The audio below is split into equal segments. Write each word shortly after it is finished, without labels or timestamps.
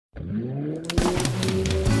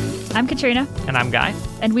I'm Katrina. And I'm Guy.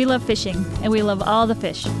 And we love fishing, and we love all the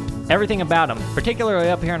fish. Everything about them, particularly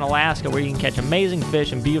up here in Alaska where you can catch amazing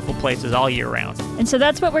fish in beautiful places all year round. And so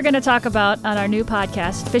that's what we're going to talk about on our new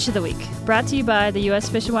podcast, Fish of the Week, brought to you by the U.S.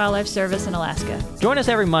 Fish and Wildlife Service in Alaska. Join us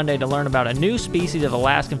every Monday to learn about a new species of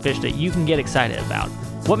Alaskan fish that you can get excited about.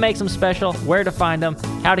 What makes them special, where to find them,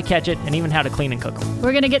 how to catch it, and even how to clean and cook them.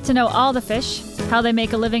 We're going to get to know all the fish, how they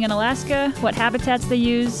make a living in Alaska, what habitats they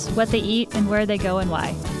use, what they eat, and where they go and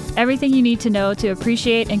why. Everything you need to know to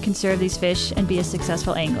appreciate and conserve these fish and be a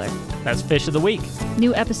successful angler. That's Fish of the Week.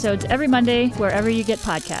 New episodes every Monday, wherever you get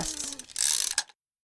podcasts.